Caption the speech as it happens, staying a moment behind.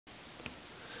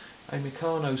A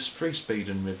Meccano 3-speed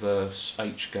and reverse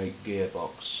H-gate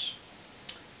gearbox.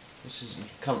 This is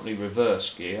currently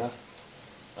reverse gear,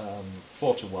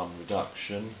 4:1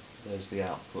 reduction, there's the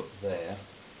output there.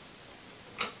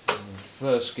 And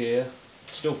first gear,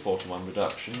 still 4:1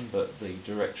 reduction, but the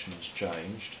direction's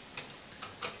changed.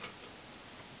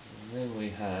 And then we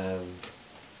have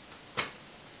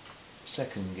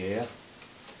second gear,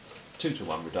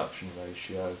 2:1 reduction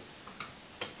ratio,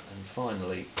 and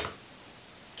finally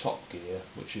top gear,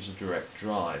 which is a direct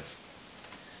drive.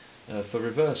 For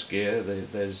reverse gear, the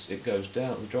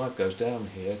drive goes down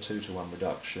here, 2:1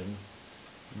 reduction,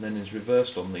 and then is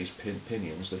reversed on these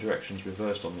pinions. The direction's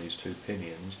reversed on these two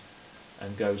pinions,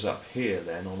 and goes up here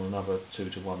then on another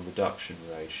 2:1 reduction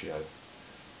ratio.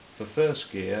 For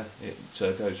first gear, it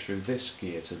goes through this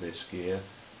gear to this gear,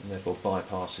 and therefore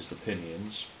bypasses the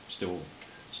pinions. Still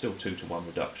 2:1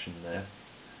 reduction there.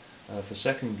 For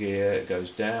second gear, it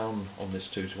goes down on this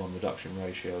 2:1 reduction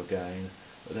ratio again,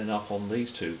 but then up on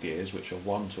these two gears, which are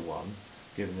 1:1,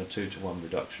 giving a 2:1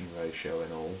 reduction ratio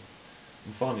in all.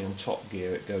 And finally on top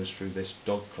gear, it goes through this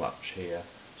dog clutch here,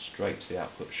 straight to the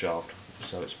output shaft,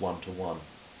 so it's 1:1.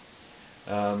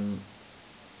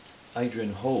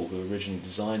 Adrian Hall, who originally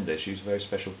designed this, used a very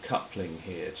special coupling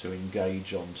here to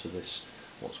engage onto this,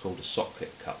 what's called a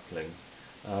socket coupling.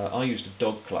 I used a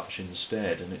dog clutch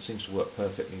instead, and it seems to work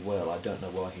perfectly well. I don't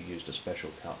know why he used a special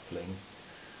coupling.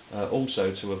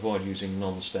 Also, to avoid using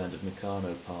non-standard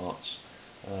Meccano parts,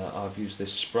 I've used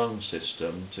this sprung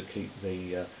system to keep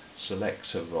the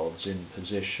selector rods in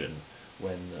position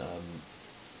when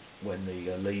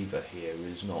the lever here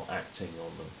is not acting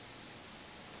on them.